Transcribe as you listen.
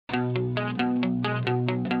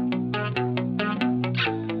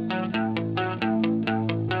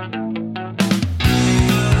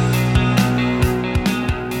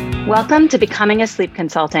Welcome to Becoming a Sleep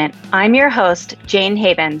Consultant. I'm your host, Jane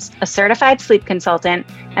Havens, a certified sleep consultant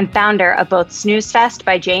and founder of both Snooze Fest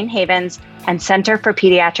by Jane Havens and Center for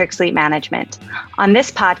Pediatric Sleep Management. On this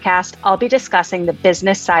podcast, I'll be discussing the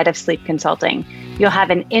business side of sleep consulting. You'll have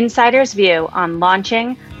an insider's view on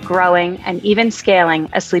launching, growing, and even scaling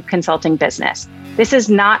a sleep consulting business. This is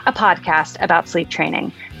not a podcast about sleep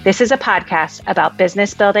training. This is a podcast about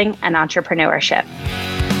business building and entrepreneurship.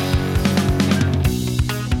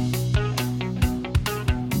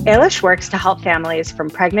 Ailish works to help families from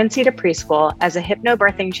pregnancy to preschool as a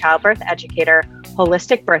hypnobirthing childbirth educator,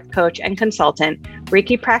 holistic birth coach and consultant,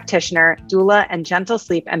 Reiki practitioner, doula, and gentle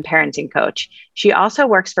sleep and parenting coach. She also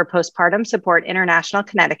works for Postpartum Support International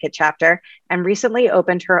Connecticut chapter and recently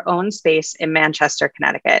opened her own space in Manchester,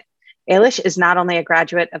 Connecticut. Ailish is not only a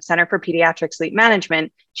graduate of Center for Pediatric Sleep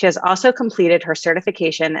Management, she has also completed her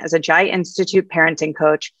certification as a Jai Institute parenting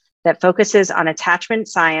coach that focuses on attachment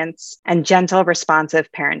science and gentle, responsive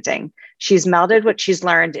parenting. She's melded what she's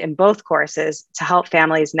learned in both courses to help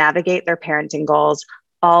families navigate their parenting goals,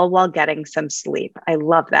 all while getting some sleep. I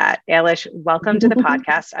love that. Ailish, welcome to the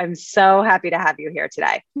podcast. I'm so happy to have you here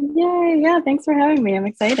today. Yay. Yeah, thanks for having me. I'm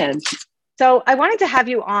excited. So I wanted to have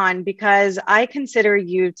you on because I consider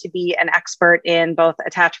you to be an expert in both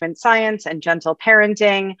attachment science and gentle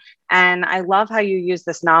parenting. And I love how you use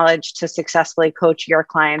this knowledge to successfully coach your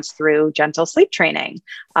clients through gentle sleep training.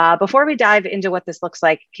 Before we dive into what this looks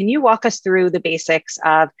like, can you walk us through the basics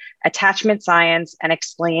of attachment science and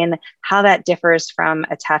explain how that differs from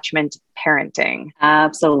attachment parenting?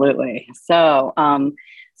 Absolutely. So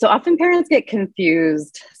often parents get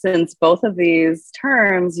confused since both of these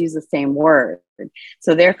terms use the same word.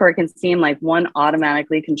 So therefore it can seem like one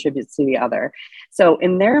automatically contributes to the other. So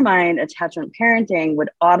in their mind, attachment parenting would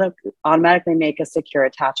automatically make a secure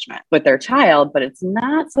attachment with their child, but it's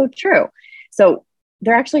not so true. So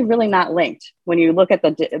they're actually really not linked. When you look at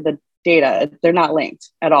the data, they're not linked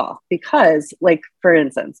at all because, like, for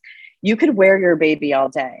instance, you could wear your baby all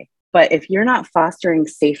day, but if you're not fostering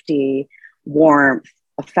safety, warmth,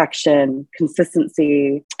 affection,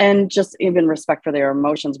 consistency, and just even respect for their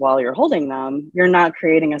emotions while you're holding them, you're not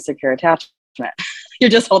creating a secure attachment. You're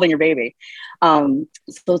just holding your baby. So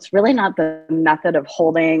it's really not the method of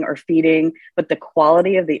holding or feeding, but the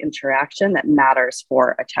quality of the interaction that matters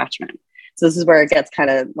for attachment. So this is where it gets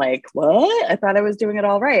kind of like, what? I thought I was doing it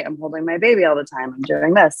all right. I'm holding my baby all the time. I'm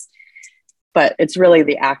doing this. But it's really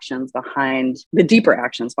the actions behind the deeper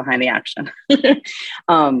actions behind the action.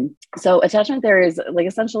 So attachment theory is like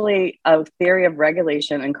essentially a theory of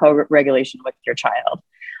regulation and co-regulation with your child.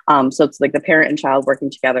 So it's like the parent and child working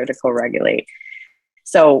together to co-regulate.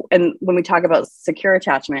 So, and when we talk about secure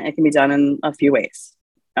attachment, it can be done in a few ways.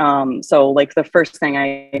 So like the first thing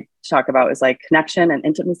I talk about is like connection and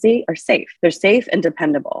intimacy are safe. They're safe and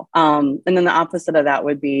dependable. And then the opposite of that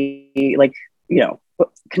would be like,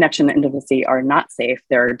 connection and intimacy are not safe.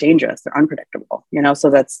 They're dangerous. They're unpredictable, so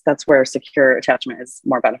that's where secure attachment is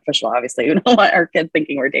more beneficial. Obviously, we don't want our kids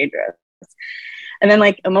thinking we're dangerous. And then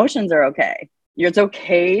like emotions are okay. It's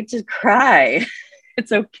okay to cry.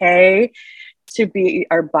 It's okay to be,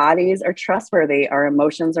 our bodies are trustworthy. Our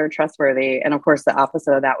emotions are trustworthy. And of course, the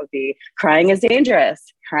opposite of that would be crying is dangerous.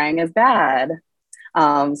 Crying is bad.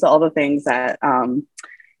 So all the things that,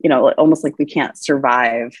 almost like we can't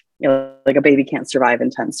survive, like a baby can't survive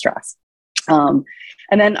intense stress. And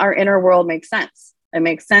then our inner world makes sense. It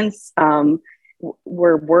makes sense.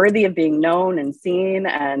 We're worthy of being known and seen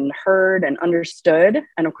and heard and understood.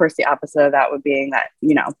 And of course, the opposite of that would being that,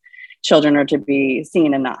 children are to be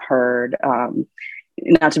seen and not heard,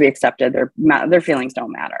 not to be accepted. Their feelings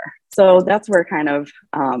don't matter. So that's where kind of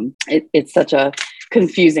it's such a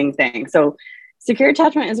confusing thing. So secure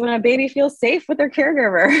attachment is when a baby feels safe with their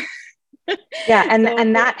caregiver. Yeah.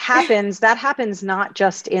 And that happens not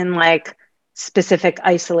just in like specific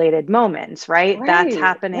isolated moments, right? That's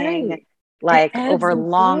happening like over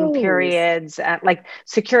long periods, like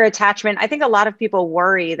secure attachment. I think a lot of people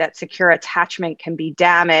worry that secure attachment can be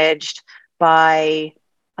damaged by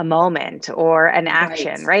a moment or an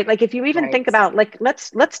action, right? Like if you even think about like,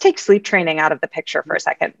 let's take sleep training out of the picture for a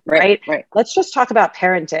second, right? Let's just talk about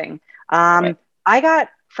parenting. I got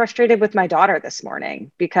frustrated with my daughter this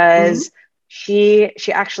morning because she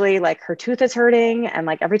actually, like, her tooth is hurting, and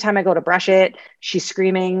like every time I go to brush it, she's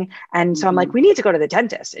screaming. And so I'm like, we need to go to the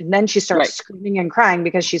dentist. And then she starts screaming and crying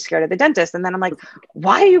because she's scared of the dentist. And then I'm like,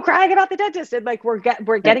 why are you crying about the dentist? And like, we're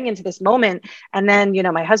getting into this moment. And then,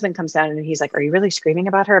 my husband comes down and he's like, are you really screaming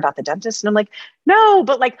about the dentist? And I'm like, no,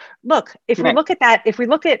 but like, look, if we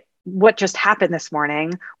look at what just happened this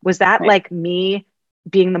morning, was that like me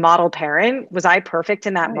being the model parent. Was I perfect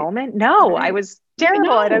in that moment? No, I was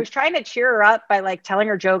terrible. And I was trying to cheer her up by like telling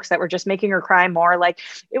her jokes that were just making her cry more. Like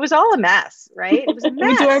it was all a mess, right? It was a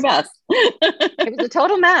mess. We do our best. It was a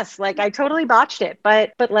total mess. Like I totally botched it,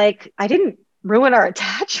 but like I didn't ruin our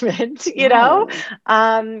attachment, you know?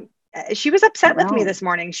 She was upset with me this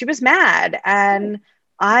morning. She was mad, and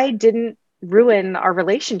I didn't ruin our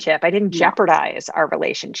relationship. I didn't jeopardize our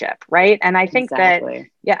relationship. Right. And I think that,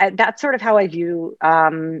 that's sort of how I view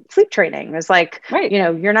sleep training. Is like, you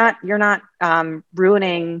know, you're not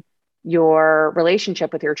ruining your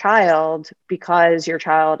relationship with your child because your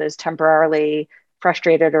child is temporarily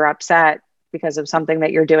frustrated or upset because of something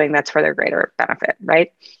that you're doing that's for their greater benefit.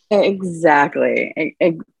 Right. Exactly.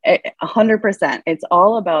 100%. It's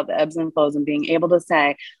all about the ebbs and flows and being able to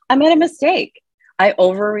say, I made a mistake. I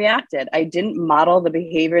overreacted. I didn't model the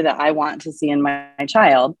behavior that I want to see in my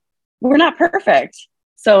child. We're not perfect.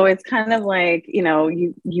 So it's kind of like, you know,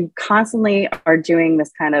 you constantly are doing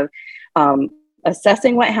this kind of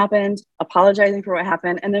assessing what happened, apologizing for what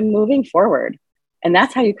happened, and then moving forward. And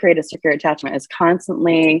that's how you create a secure attachment, is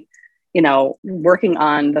constantly, you know, working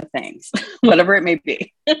on the things, whatever it may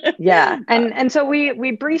be. And so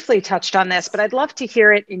we briefly touched on this, but I'd love to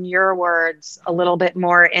hear it in your words a little bit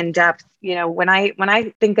more in depth. You know, when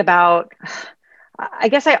I think about, I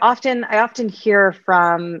guess I often hear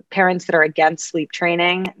from parents that are against sleep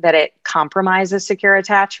training that it compromises secure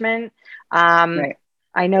attachment.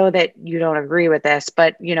 I know that you don't agree with this,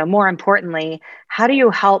 but, you know, more importantly, how do you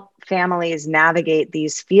help families navigate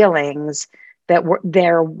these feelings that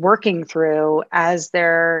they're working through as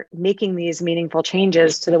they're making these meaningful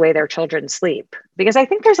changes to the way their children sleep? Because I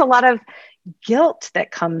think there's a lot of guilt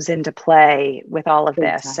that comes into play with all of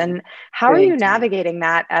this. And how are you navigating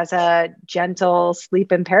that as a gentle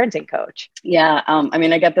sleep and parenting coach? I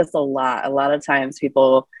mean, I get this a lot. A lot of times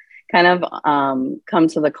people kind of come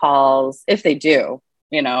to the calls, if they do,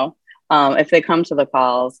 you know, if they come to the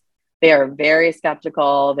calls, they are very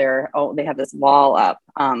skeptical. They have this wall up.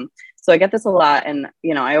 So I get this a lot. And,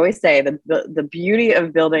 you know, I always say the beauty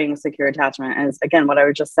of building secure attachment is, again, what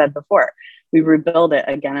I just said before, we rebuild it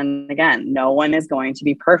again and again. No one is going to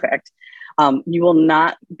be perfect. You will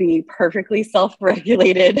not be perfectly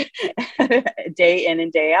self-regulated day in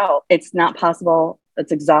and day out. It's not possible.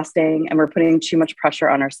 It's exhausting. And we're putting too much pressure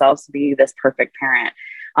on ourselves to be this perfect parent.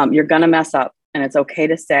 You're going to mess up. And it's okay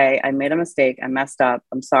to say, I made a mistake, I messed up,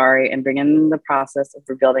 I'm sorry, and bring in the process of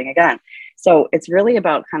rebuilding again. So it's really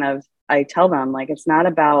about kind of, I tell them, like, it's not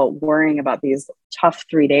about worrying about these tough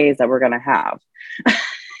 3 days that we're going to have,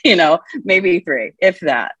 you know, maybe 3, if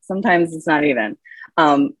that. Sometimes it's not even.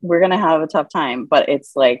 We're going to have a tough time, but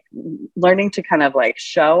it's like learning to kind of like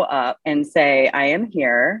show up and say, I am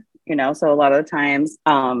here. You know, so a lot of the times,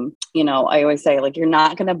 you know, I always say, like, you're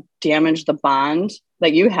not going to damage the bond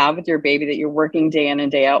that you have with your baby that you're working day in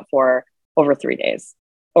and day out for over 3 days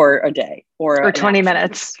or a day or 20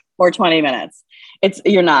 minutes or 20 minutes. It's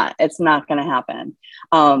not going to happen.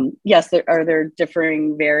 Yes. Are there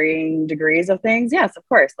differing, varying degrees of things? Yes, of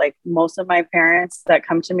course. Like most of my parents that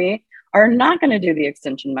come to me are not going to do the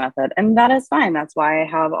extension method, and that is fine. That's why I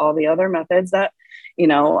have all the other methods that, you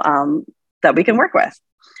know, that we can work with.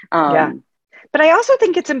 But I also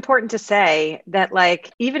think it's important to say that, like,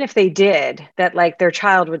 even if they did, that like their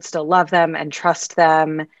child would still love them and trust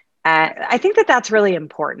them. And I think that that's really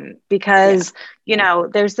important because, you know,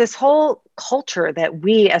 there's this whole culture that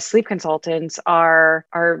we as sleep consultants are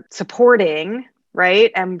supporting,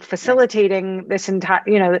 right? And facilitating this entire,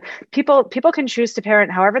 you know, people can choose to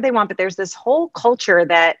parent however they want, but there's this whole culture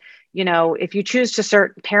that, you know, if you choose to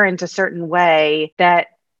parent a certain way, that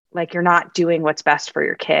like you're not doing what's best for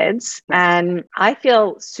your kids. And I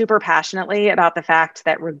feel super passionately about the fact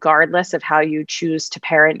that regardless of how you choose to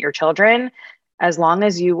parent your children, as long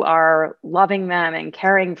as you are loving them and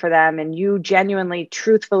caring for them and you genuinely,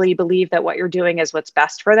 truthfully believe that what you're doing is what's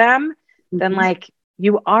best for them, then like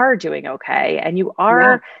you are doing okay and you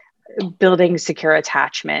are building secure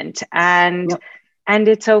attachment. And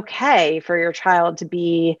it's okay for your child to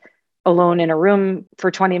be alone in a room for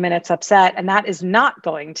 20 minutes upset, and that is not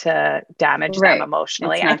going to damage them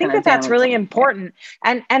emotionally. I think that that's really important.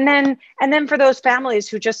 And then for those families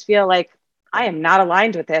who just feel like, I am not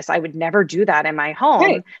aligned with this, I would never do that in my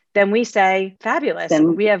home, then we say, fabulous.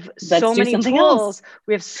 Then we have so many tools.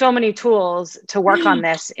 We have so many tools to work on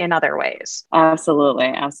this in other ways. Absolutely.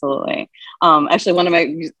 Actually, one of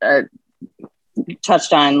my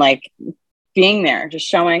touched on like being there, just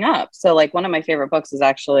showing up. So like one of my favorite books is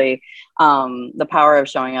actually The Power of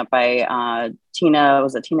Showing Up by Tina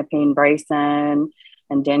Payne Bryson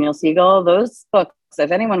and Daniel Siegel. Those books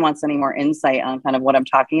If anyone wants any more insight on kind of what I'm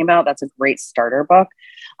talking about, that's a great starter book,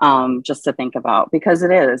 just to think about, because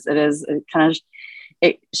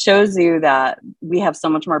it shows you that we have so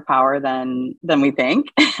much more power than we think.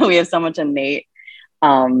 We have so much innate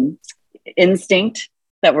instinct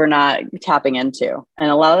that we're not tapping into.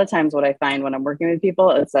 And a lot of the times what I find when I'm working with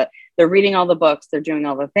people is that they're reading all the books, they're doing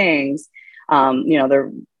all the things,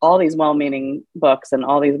 they're all these well-meaning books and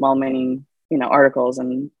all these well-meaning, articles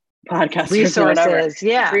and podcasts,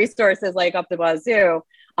 resources like up the wazoo.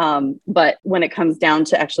 But when it comes down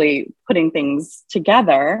to actually putting things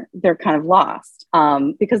together, they're kind of lost.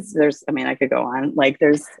 Because I could go on,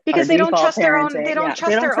 because they don't trust their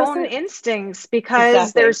own instincts,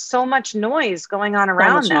 because there's so much noise going on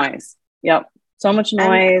around them. Yep. So much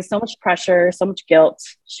noise, so much pressure, so much guilt,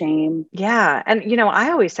 shame. Yeah. And, I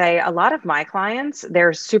always say a lot of my clients,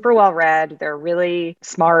 they're super well read, they're really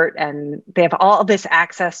smart, and they have all this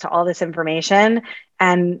access to all this information.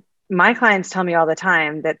 And my clients tell me all the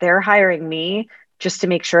time that they're hiring me just to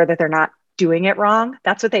make sure that they're not doing it wrong.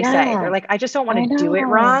 That's what they say. They're like, I just don't want to do it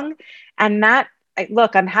wrong. And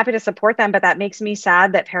look, I'm happy to support them, but that makes me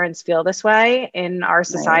sad that parents feel this way in our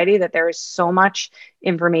society, that there is so much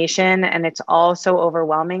information and it's all so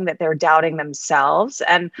overwhelming that they're doubting themselves.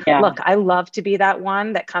 And look, I love to be that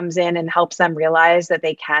one that comes in and helps them realize that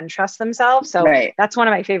they can trust themselves. So that's one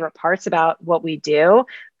of my favorite parts about what we do.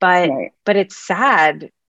 But it's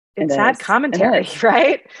sad. It's sad commentary,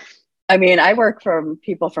 right? I mean, I work from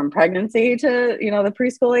people from pregnancy to, the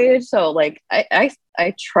preschool age. So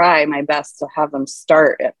I try my best to have them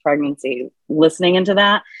start at pregnancy, listening into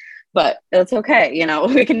that, but it's okay.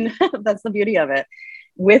 We can, that's the beauty of it.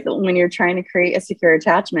 When you're trying to create a secure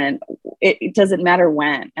attachment, it doesn't matter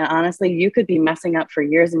when. And honestly, you could be messing up for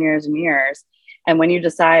years and years and years. And when you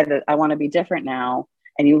decide that I want to be different now,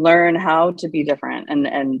 and you learn how to be different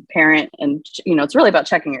and parent, and, it's really about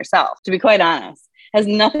checking yourself, to be quite honest. Has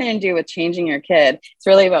nothing to do with changing your kid. It's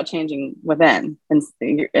really about changing within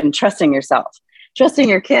and trusting yourself, trusting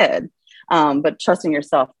your kid, but trusting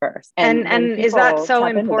yourself first. And is that so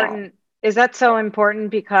important? Is that so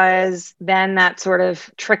important? Because then that sort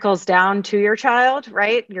of trickles down to your child,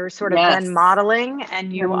 right? You're sort of then modeling,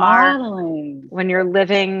 and when you're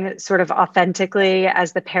living sort of authentically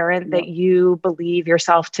as the parent that you believe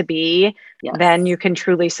yourself to be, then you can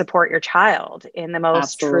truly support your child in the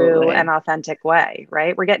most true and authentic way,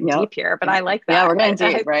 right? We're getting deep here, but I like that. Yeah, we're getting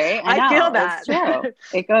deep, right? I feel that. It's true.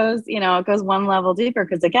 It goes one level deeper,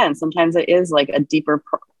 because again, sometimes it is like a deeper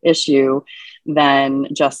issue than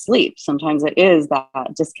just sleep. Sometimes it is that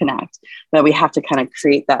disconnect that we have to kind of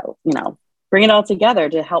create that, bring it all together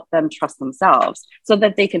to help them trust themselves, so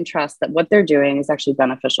that they can trust that what they're doing is actually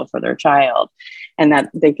beneficial for their child, and that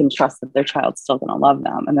they can trust that their child's still going to love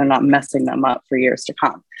them and they're not messing them up for years to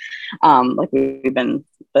come.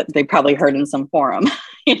 But they probably heard in some forum,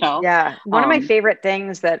 Yeah. One of my favorite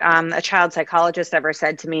things that a child psychologist ever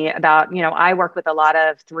said to me about, I work with a lot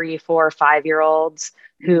of 3, 4, 5-year-olds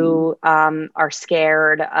who are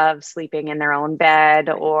scared of sleeping in their own bed,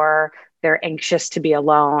 or they're anxious to be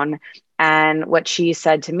alone. And what she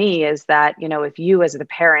said to me is that, if you as the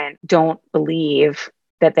parent don't believe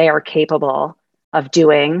that they are capable of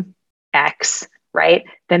doing X, right,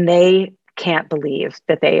 then they can't believe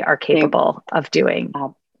that they are capable of doing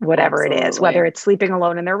whatever it is, whether it's sleeping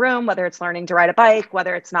alone in their room, whether it's learning to ride a bike,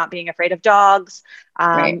 whether it's not being afraid of dogs.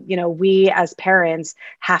 We as parents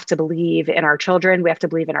have to believe in our children. We have to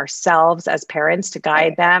believe in ourselves as parents to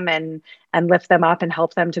guide them and lift them up and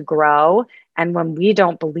help them to grow. And when we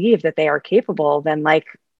don't believe that they are capable, then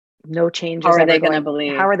no change. How are they going to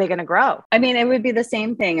believe? How are they going to grow? I mean, it would be the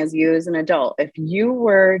same thing as you as an adult. If you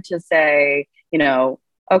were to say,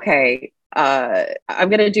 okay, I'm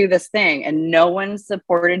going to do this thing, and no one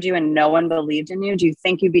supported you and no one believed in you, do you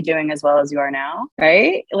think you'd be doing as well as you are now?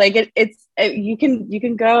 Right? You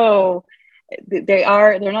can go,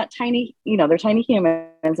 they're not tiny, they're tiny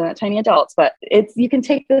humans, they're not tiny adults, but you can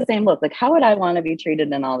take the same look, like, how would I want to be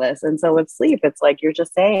treated in all this? And so with sleep, it's like, you're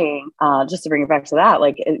just saying, just to bring it back to that,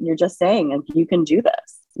 you're just saying, you can do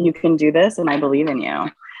this, and I believe in you.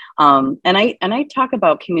 And I talk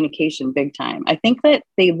about communication big time. I think that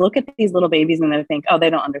they look at these little babies and they think, oh, they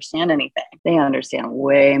don't understand anything. They understand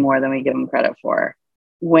way more than we give them credit for,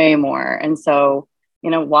 way more. And so,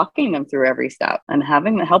 walking them through every step and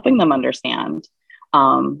helping them understand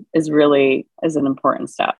is an important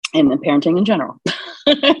step in the parenting in general.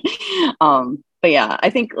 But yeah, I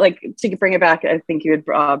think to bring it back, I think you had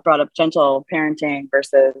brought up gentle parenting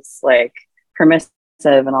versus permissive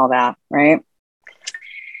and all that, right?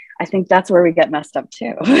 I think that's where we get messed up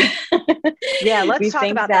too. Yeah, let's talk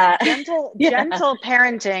about that. Gentle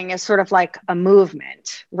parenting is sort of like a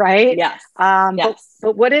movement, right? Yes.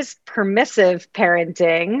 But what is permissive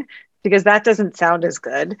parenting? Because that doesn't sound as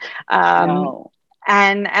good. No.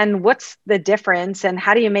 And what's the difference? And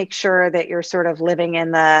how do you make sure that you're sort of living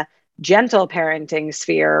in the gentle parenting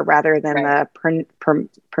sphere rather than the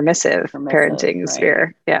permissive parenting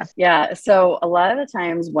sphere? Yeah. Yeah. So a lot of the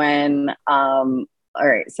times when, all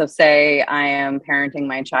right, so say I am parenting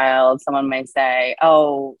my child, someone may say,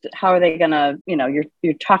 oh, how are they gonna,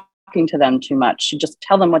 you're talking to them too much. You just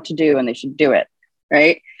tell them what to do and they should do it.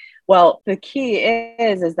 Right. Well, the key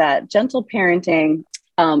is that gentle parenting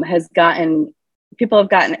people have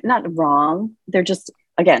gotten it not wrong. They're just,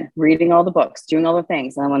 again, reading all the books, doing all the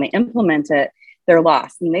things. And when they implement it, they're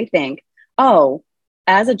lost and they think, oh,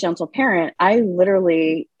 as a gentle parent, I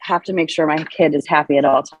literally have to make sure my kid is happy at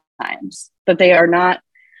all times. But they are not,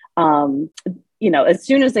 as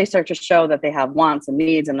soon as they start to show that they have wants and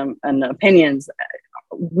needs and opinions,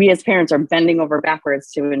 we as parents are bending over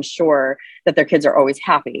backwards to ensure that their kids are always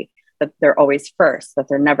happy, that they're always first, that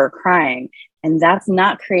they're never crying. And that's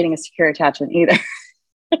not creating a secure attachment either.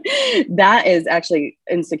 That is actually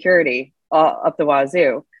insecurity up the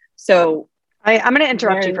wazoo. So I'm going to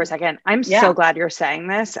interrupt you for a second. I'm so glad you're saying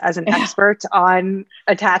this as an expert on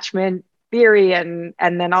attachment theory and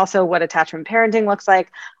then also what attachment parenting looks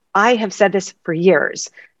like. I have said this for years.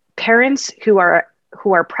 Parents who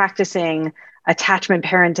are practicing attachment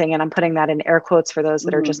parenting, and I'm putting that in air quotes for those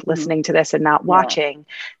that are just listening to this and not watching,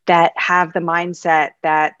 that have the mindset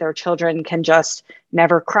that their children can just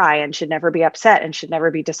never cry and should never be upset and should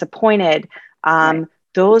never be disappointed.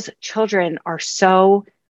 Those children are so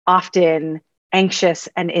often anxious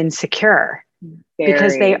and insecure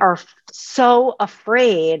because they are so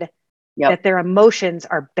afraid that their emotions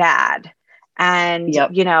are bad. And,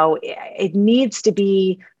 it needs to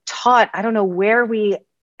be taught. I don't know where we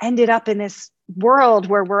ended up in this world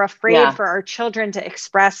where we're afraid for our children to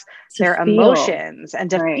express their emotions and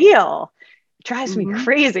to feel. It drives me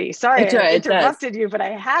crazy. Sorry, I interrupted you, but I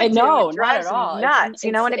had to. No, it drives not at all. me nuts,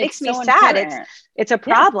 and it makes me sad. It's a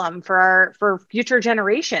problem for future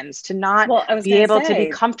generations to not be able to be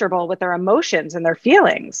comfortable with their emotions and their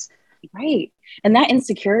feelings. Right. And that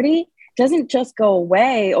insecurity doesn't just go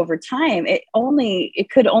away over time. It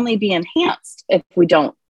could only be enhanced if we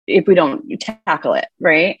don't tackle it.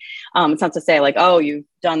 Right. It's not to say like, oh, you've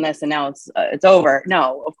done this and now it's over.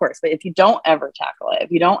 No, of course. But if you don't ever tackle it,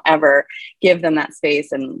 if you don't ever give them that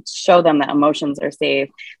space and show them that emotions are safe,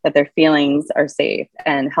 that their feelings are safe,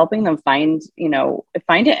 and helping them find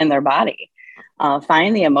it in their body,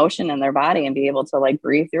 find the emotion in their body and be able to like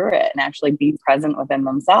breathe through it and actually be present within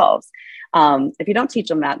themselves. If you don't teach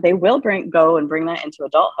them that, they will bring that into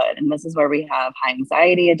adulthood. And this is where we have high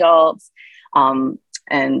anxiety adults.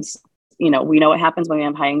 And we know what happens when we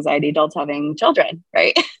have high anxiety adults having children,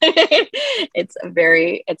 right? It's an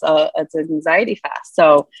anxiety fast.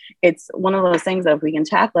 So it's one of those things that if we can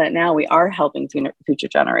tackle it now, we are helping future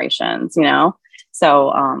generations,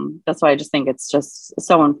 So that's why I just think it's just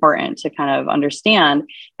so important to kind of understand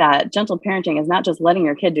that gentle parenting is not just letting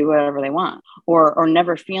your kid do whatever they want or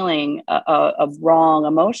never feeling a wrong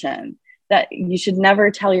emotion. That you should never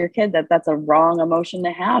tell your kid that that's a wrong emotion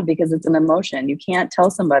to have because it's an emotion. You can't tell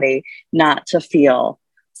somebody not to feel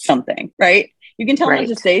something, right? You can tell them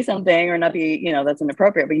to say something or not be, that's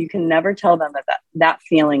inappropriate, but you can never tell them that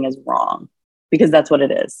feeling is wrong because that's what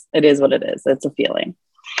it is. It is what it is. It's a feeling.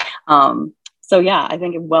 So yeah, I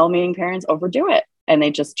think well-meaning parents overdo it and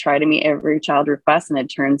they just try to meet every child request and it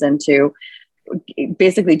turns into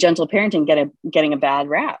basically gentle parenting getting a bad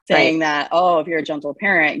rap, saying that, oh, if you're a gentle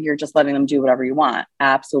parent, you're just letting them do whatever you want.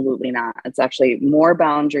 Absolutely not. It's actually more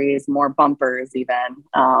boundaries, more bumpers even.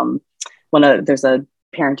 There's a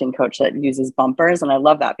parenting coach that uses bumpers. And I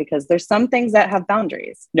love that because there's some things that have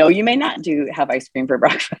boundaries. No, you may not have ice cream for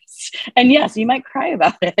breakfast. And yes, you might cry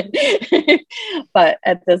about it. But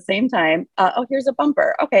at the same time, here's a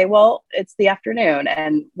bumper. Okay, well, it's the afternoon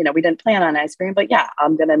and, we didn't plan on ice cream, but yeah,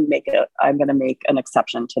 I'm going to make an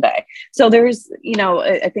exception today. So there's,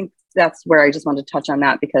 I think that's where I just wanted to touch on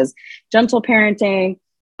that because gentle parenting,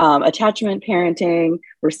 attachment parenting,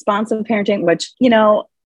 responsive parenting, which,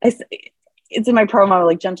 it's in my promo,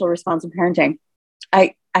 like gentle, responsive parenting.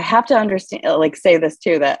 I have to understand, say this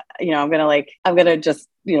too, that, I'm going to just,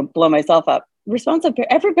 blow myself up. Responsive,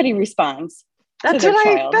 everybody responds. That's what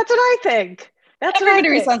I think. Everybody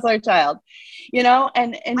responds to their child,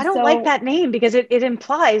 and I don't like that name because it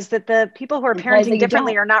implies that the people who are parenting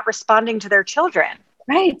differently are not responding to their children.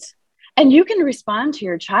 Right. And you can respond to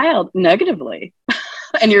your child negatively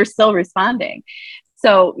and you're still responding.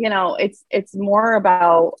 So, it's more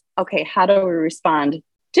about, okay, how do we respond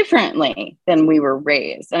differently than we were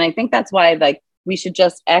raised? And I think that's why, like, we should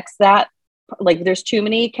just X that. Like, there's too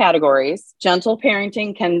many categories. Gentle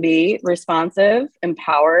parenting can be responsive,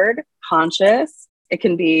 empowered, conscious. It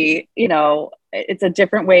can be, it's a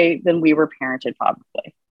different way than we were parented,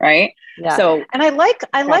 probably. Right. Yeah. So, and I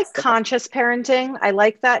like conscious parenting. I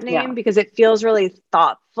like that name because it feels really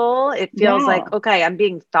thoughtful. It feels like, okay, I'm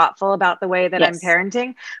being thoughtful about the way that I'm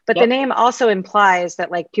parenting, but the name also implies that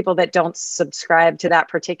like people that don't subscribe to that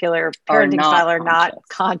particular parenting style are not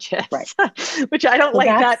conscious, right. Which I don't like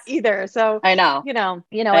that either. So I know,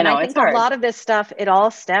 and I think a lot of this stuff, it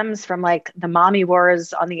all stems from like the mommy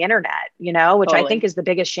wars on the internet, which I think is the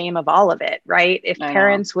biggest shame of all of it, right? If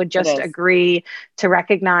parents would just agree to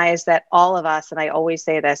recognize that all of us, and I always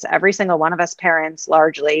say this, every single one of us parents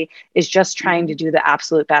largely is just trying to do the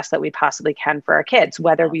absolute best that we possibly can for our kids,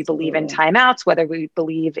 whether we believe in timeouts, whether we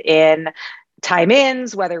believe in time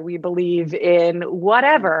ins, whether we believe in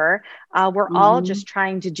whatever, we're all just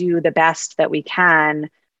trying to do the best that we can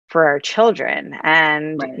for our children.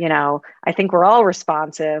 And, I think we're all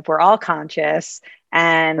responsive, we're all conscious,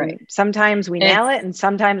 and sometimes we nail it and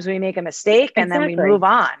sometimes we make a mistake and then we move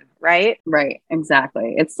on. Right. Right.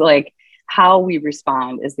 Exactly. It's like how we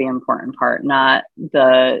respond is the important part, not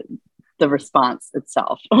the response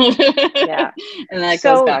itself. Yeah. And that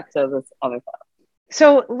goes back to this other thought.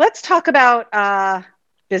 So let's talk about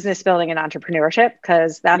business building and entrepreneurship,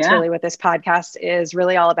 because that's really what this podcast is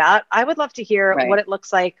really all about. I would love to hear what it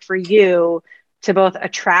looks like for you to both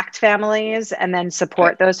attract families and then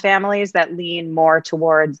support those families that lean more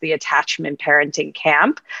towards the attachment parenting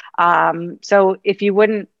camp. So if you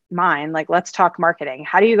wouldn't mind, like, let's talk marketing.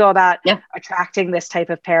 How do you go about attracting this type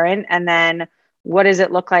of parent? And then what does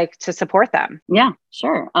it look like to support them? Yeah,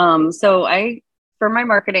 sure. For my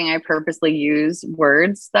marketing, I purposely use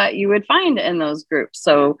words that you would find in those groups.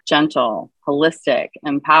 So gentle, holistic,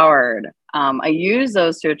 empowered. I use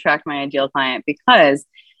those to attract my ideal client because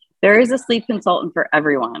there is a sleep consultant for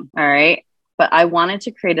everyone. All right. But I wanted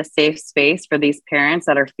to create a safe space for these parents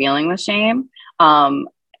that are feeling the shame. And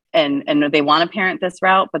they want to parent this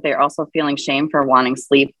route, but they're also feeling shame for wanting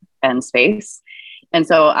sleep and space. And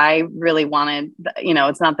so I really wanted,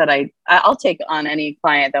 it's not that I'll take on any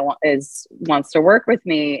client that wants to work with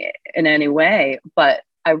me in any way, but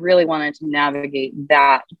I really wanted to navigate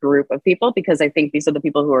that group of people because I think these are the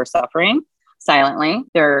people who are suffering silently.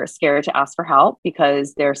 They're scared to ask for help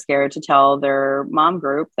because they're scared to tell their mom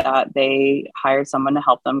group that they hired someone to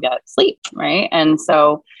help them get sleep. Right. And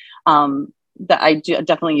so, that I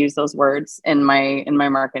definitely use those words in my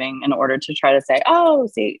marketing in order to try to say,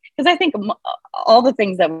 because I think all the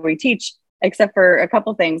things that we teach, except for a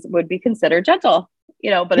couple things, would be considered gentle,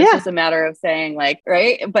 but it's just a matter of saying like,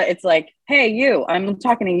 right. But it's like, hey, I'm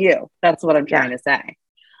talking to you. That's what I'm trying to say.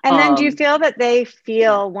 And then do you feel that they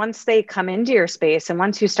feel once they come into your space and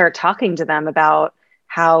once you start talking to them about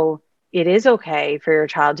how it is okay for your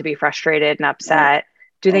child to be frustrated and upset,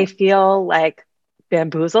 do they feel like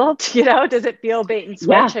bamboozled? Does it feel bait and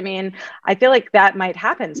switch? I mean, I feel like that might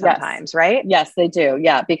happen sometimes, right? Yes, they do.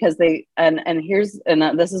 Yeah, because they and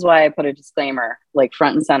this is why I put a disclaimer like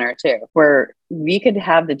front and center too, where we could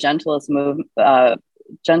have the gentlest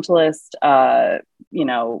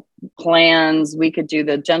plans. We could do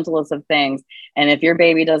the gentlest of things, and if your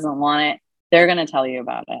baby doesn't want it, they're going to tell you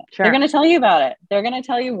about it. Sure. They're going to tell you about it. They're going to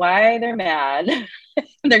tell you why they're mad.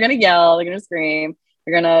 They're going to yell. They're going to scream.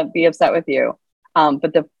 They're going to be upset with you.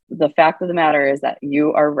 But the fact of the matter is that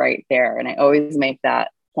you are right there. And I always make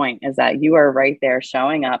that point, is that you are right there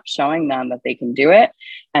showing up, showing them that they can do it.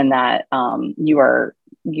 And that you are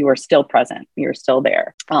still present. You're still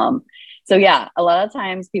there. So yeah, a lot of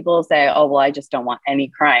times people say, oh, well, I just don't want any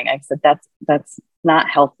crying. I said, that's not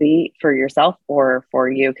healthy for yourself or for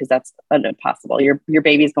you, because that's impossible. Your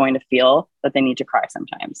baby's going to feel that they need to cry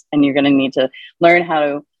sometimes. And you're going to need to learn how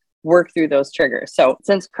to work through those triggers. So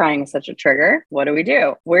since crying is such a trigger, what do we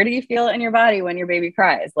do? Where do you feel it in your body when your baby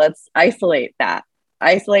cries? Let's isolate that.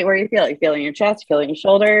 Isolate where you feel it. You feel it in your chest, you feel it in your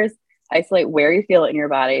shoulders. Isolate where you feel it in your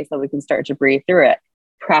body so we can start to breathe through it.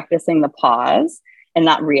 Practicing the pause and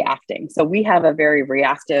not reacting. So we have a very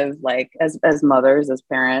reactive, like as mothers, as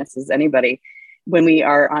parents, as anybody, when we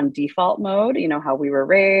are on default mode, how we were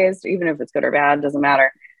raised, even if it's good or bad, doesn't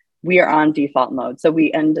matter. We are on default mode. So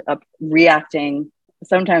we end up reacting,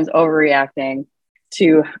 sometimes overreacting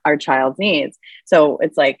to our child's needs. So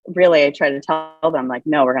it's like, really, I try to tell them like,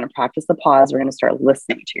 no, we're going to practice the pause. We're going to start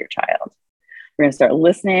listening to your child. We're going to start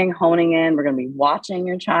listening, honing in. We're going to be watching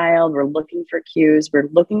your child. We're looking for cues. We're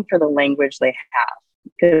looking for the language they have.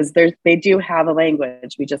 because they do have a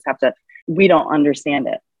language. We don't understand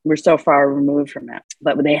it. We're so far removed from it,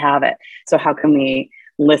 but they have it. So how can we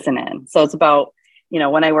listen in? So it's about,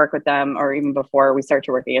 when I work with them, or even before we start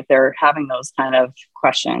to working, if they're having those kind of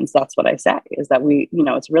questions, that's what I say, is that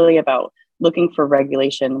it's really about looking for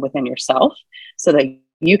regulation within yourself so that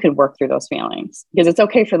you can work through those feelings, because it's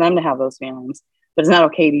okay for them to have those feelings, but it's not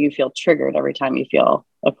okay to you feel triggered every time you feel,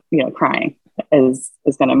 crying is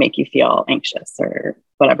going to make you feel anxious or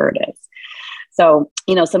whatever it is. So,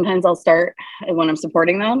 sometimes I'll start when I'm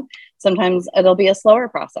supporting them. Sometimes it'll be a slower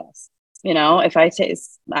process. If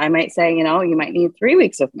I might say, you might need 3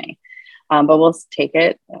 weeks with me, but we'll take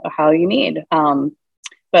it how you need.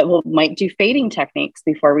 But might do fading techniques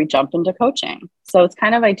before we jump into coaching. So it's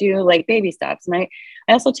kind of, I do like baby steps. And I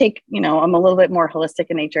also take, I'm a little bit more holistic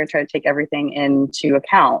in nature. I try to take everything into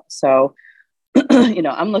account. So,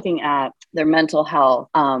 I'm looking at their mental health.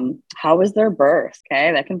 How was their birth?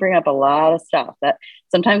 Okay. That can bring up a lot of stuff that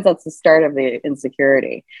sometimes that's the start of the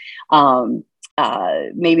insecurity.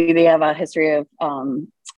 Maybe they have a history of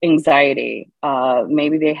anxiety.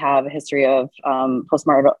 Maybe they have a history of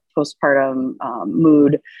postpartum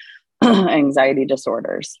mood anxiety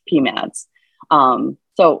disorders, PMADs.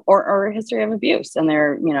 Or a history of abuse, and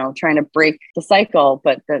they're trying to break the cycle,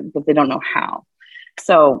 but they don't know how.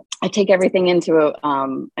 So I take everything into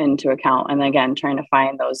account, and again, trying to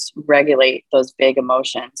regulate those big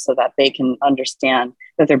emotions so that they can understand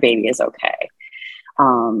that their baby is okay.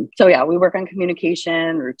 So yeah, we work on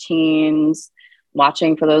communication, routines,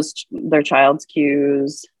 watching for their child's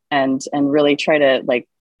cues, and really try to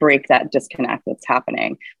break that disconnect that's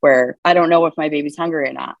happening where I don't know if my baby's hungry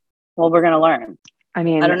or not. Well, we're going to learn. I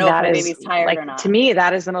mean, I don't know if my baby's tired or not. To me,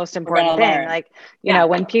 that is the most important thing.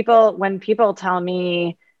 When people tell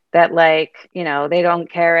me that they don't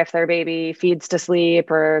care if their baby feeds to sleep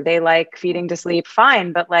or they like feeding to sleep,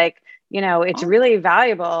 fine. But it's really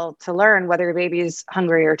valuable to learn whether your baby's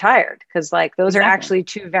hungry or tired, because those are actually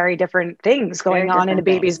two very different things going on in a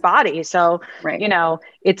baby's body. So,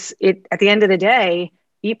 it's at the end of the day,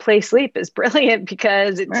 Eat, Play, Sleep is brilliant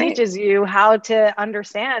because it teaches you how to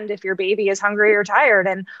understand if your baby is hungry or tired.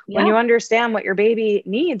 And when you understand what your baby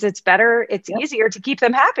needs, it's easier to keep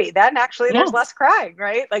them happy. Then actually there's less crying,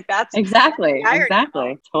 right? That's exactly.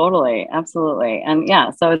 Totally. Absolutely. And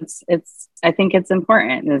so I think it's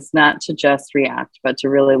important. It's not to just react, but to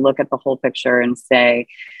really look at the whole picture and say,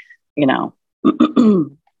 my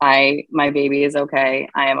baby is okay.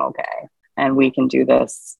 I am okay. And we can do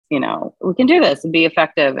this, and be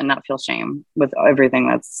effective and not feel shame with everything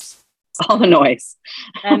that's all the noise.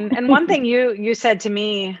 and one thing you said to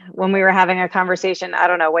me when we were having a conversation, I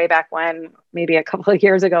don't know, way back when, maybe a couple of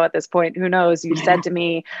years ago at this point, who knows, you said to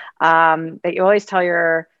me that you always tell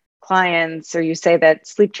your clients, or you say that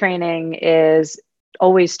sleep training is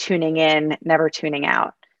always tuning in, never tuning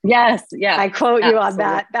out. Yes. Yeah. I quote you on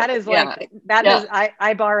that. That is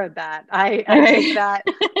I borrowed that. I take that.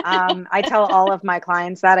 I tell all of my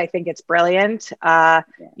clients that. I think it's brilliant.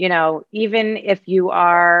 Even if you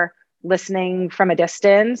are listening from a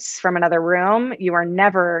distance, from another room, you are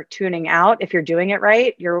never tuning out if you're doing it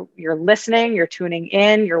right. You're listening, you're tuning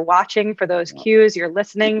in, you're watching for those cues, you're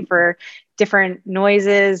listening for different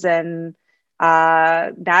noises, and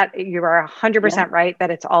that you are 100% right that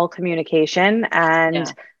it's all communication,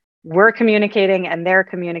 and we're communicating and they're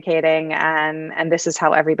communicating, and this is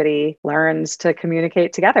how everybody learns to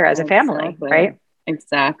communicate together as a family, right?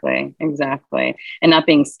 Exactly. And not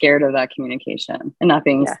being scared of that communication, and not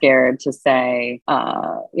being scared to say,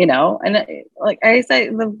 and like I say,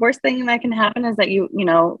 the worst thing that can happen is that you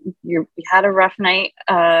had a rough night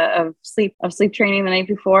of sleep training the night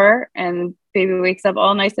before, and baby wakes up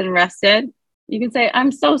all nice and rested. You can say,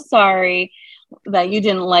 I'm so sorry that you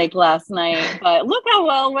didn't like last night, but look how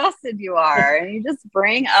well rested you are. And you just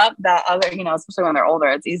bring up that other, especially when they're older,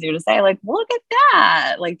 it's easier to say look at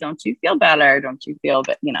that. Don't you feel better? Don't you feel,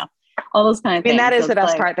 all those kind of things. That is the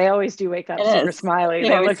best part. They always do wake up super smiley.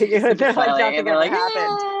 They look at you and they're like, nothing ever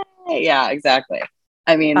happened. Yeah, exactly.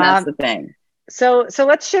 I mean, that's the thing. So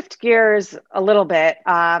let's shift gears a little bit.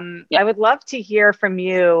 I would love to hear from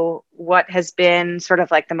you what has been sort of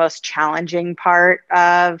the most challenging part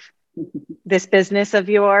of this business of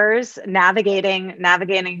yours,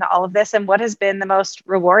 navigating all of this, and what has been the most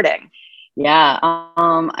rewarding?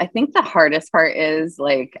 I think the hardest part is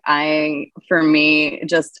I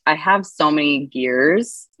have so many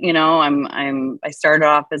gears, I started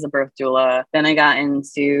off as a birth doula, then I got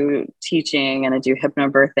into teaching, and I do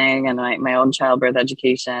hypnobirthing and my own childbirth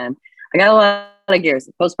education. I got a lot of gears.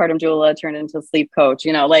 Postpartum doula turned into a sleep coach,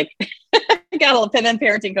 I got a pin and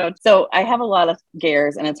parenting coach. So I have a lot of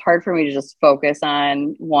gears and it's hard for me to just focus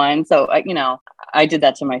on one. So, I did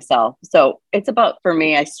that to myself. So it's about, for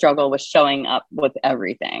me, I struggle with showing up with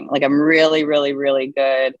everything. Like I'm really, really, really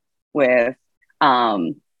good with,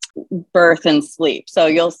 birth and sleep. So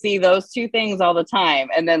you'll see those two things all the time.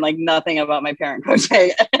 And then like nothing about my parent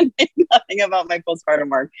coaching and nothing about my postpartum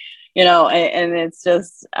work, and it's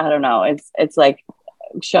just, I don't know. It's like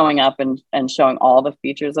showing up and showing all the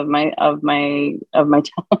features of my talents,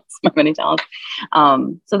 my many talents.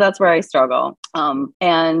 So that's where I struggle.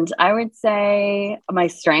 And I would say my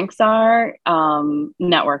strengths are,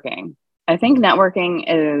 networking. I think networking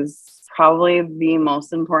is probably the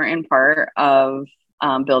most important part of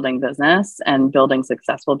building business and building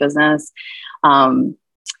successful business.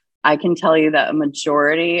 I can tell you that a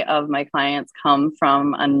majority of my clients come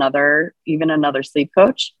from another sleep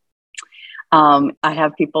coach. I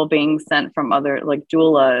have people being sent from other like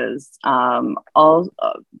doulas, all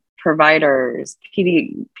providers,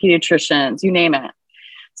 pediatricians, you name it.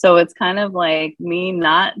 So it's kind of like me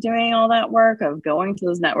not doing all that work of going to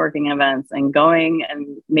those networking events and going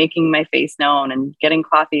and making my face known and getting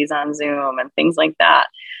coffees on Zoom and things like that.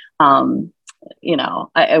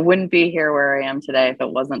 I wouldn't be here where I am today if it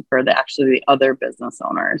wasn't for the other business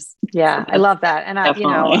owners. Yeah, so I love that. And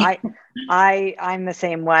I'm the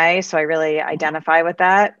same way. So I really identify with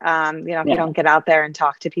that. If you don't get out there and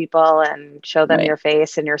talk to people and show them your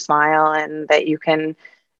face and your smile and that you can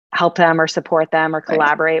help them or support them or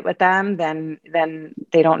collaborate with them, then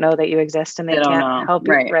they don't know that you exist and they can't help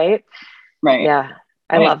you. Right. Yeah.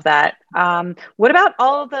 I love that. What about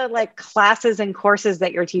all the like classes and courses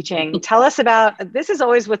that you're teaching? Tell us about, this is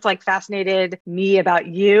always what's like fascinated me about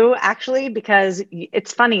you actually, because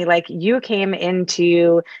it's funny, like you came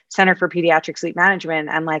into Center for Pediatric Sleep Management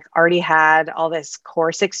and like already had all this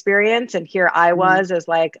course experience. And here I was as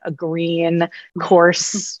like a green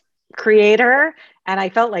course creator. And I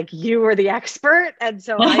felt like you were the expert. And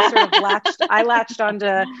so I sort of latched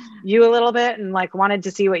onto you a little bit and like wanted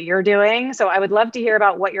to see what you're doing. So I would love to hear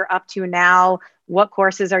about what you're up to now. What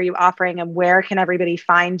courses are you offering and where can everybody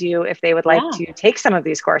find you if they would like to take some of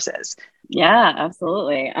these courses? Yeah,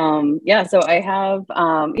 absolutely. So I have,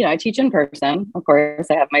 I teach in person. Of course,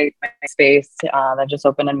 I have my space that just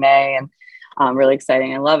opened in May and really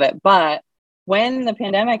exciting. I love it. But when the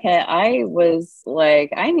pandemic hit, I was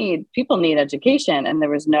like, people need education and there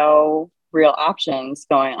was no real options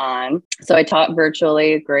going on. So I taught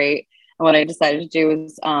virtually, great. And what I decided to do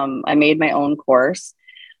was I made my own course.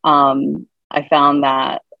 I found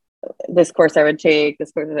that this course I would take, it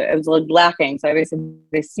was a little lacking. So I basically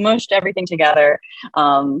smushed everything together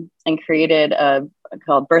and created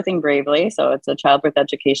called Birthing Bravely. So it's a childbirth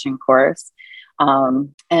education course.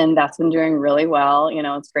 And that's been doing really well.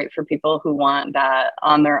 It's great for people who want that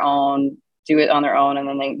on their own, do it on their own. And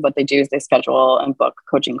then what they do is they schedule and book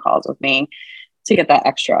coaching calls with me to get that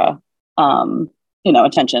extra,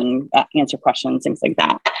 attention, answer questions, things like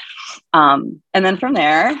that. And then from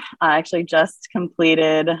there, I actually just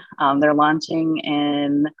completed, they're launching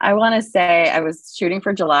in, I want to say I was shooting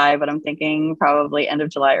for July, but I'm thinking probably end of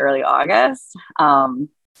July, early August. I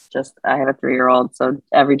have a 3-year-old. So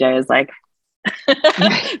every day is like,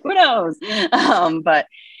 who knows? But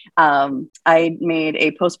I made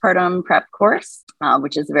a postpartum prep course,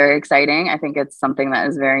 which is very exciting. I think it's something that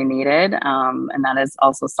is very needed. And that is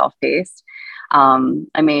also self-paced.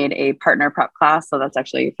 I made a partner prep class. So that's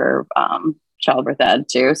actually for childbirth ed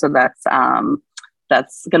too. So that's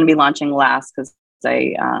going to be launching last because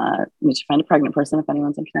I need to find a pregnant person if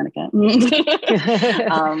anyone's in Connecticut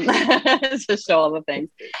to show all the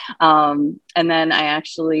things. And then I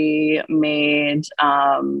actually made,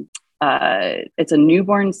 it's a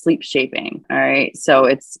newborn sleep shaping. All right. So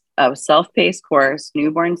it's a self-paced course,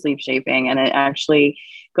 newborn sleep shaping, and it actually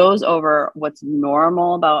goes over what's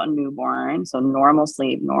normal about a newborn. So normal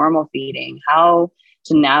sleep, normal feeding, how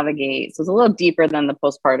to navigate. So it's a little deeper than the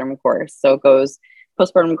postpartum course. So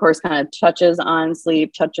postpartum course kind of touches on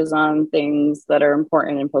sleep, touches on things that are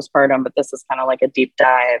important in postpartum, but this is kind of like a deep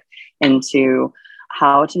dive into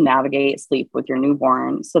how to navigate sleep with your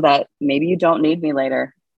newborn so that maybe you don't need me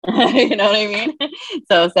later. You know what I mean?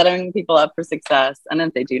 So setting people up for success. And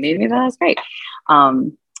if they do need me, that's great.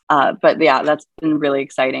 But yeah, that's been really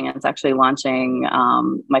exciting. It's actually launching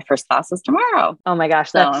my first classes tomorrow. Oh my gosh,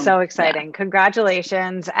 that's so exciting. Yeah.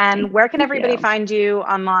 Congratulations. And where can everybody find you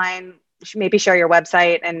online? maybe share your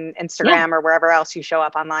website and Instagram or wherever else you show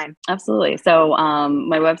up online. Absolutely. So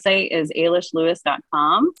my website is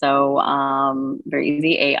ailishlewis.com. So very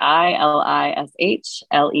easy,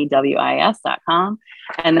 AILISHLEWIS.com.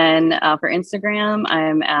 And then for Instagram,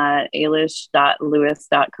 I'm at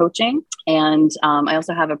ailish.lewis.coaching. And I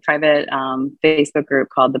also have a private Facebook group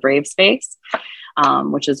called The Brave Space,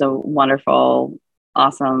 which is a wonderful,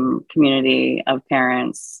 awesome community of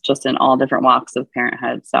parents just in all different walks of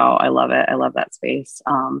parenthood. So I love it. I love that space.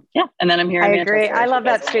 And then I'm here. I agree. I love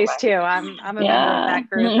that space too. I'm a member of that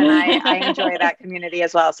group, and I enjoy that community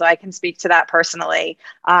as well. So I can speak to that personally.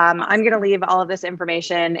 I'm going to leave all of this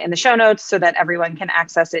information in the show notes so that everyone can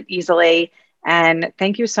access it easily. And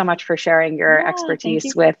thank you so much for sharing your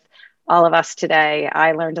expertise with all of us today.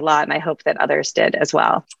 I learned a lot, and I hope that others did as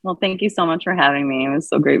well. Well, thank you so much for having me. It was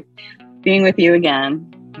so great being with you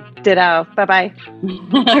again. Ditto. Bye-bye.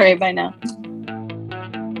 All right. Bye now.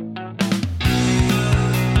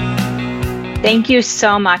 Thank you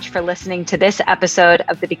so much for listening to this episode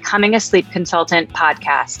of the Becoming a Sleep Consultant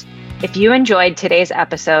podcast. If you enjoyed today's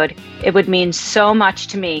episode, it would mean so much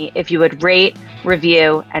to me if you would rate,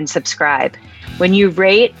 review, and subscribe. When you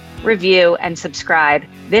rate, review, and subscribe,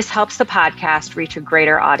 this helps the podcast reach a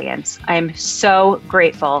greater audience. I am so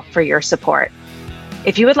grateful for your support.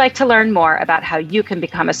 If you would like to learn more about how you can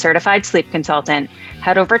become a certified sleep consultant,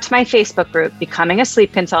 head over to my Facebook group, Becoming a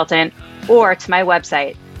Sleep Consultant, or to my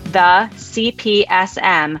website,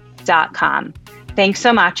 thecpsm.com. Thanks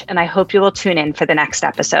so much, and I hope you will tune in for the next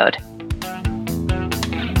episode.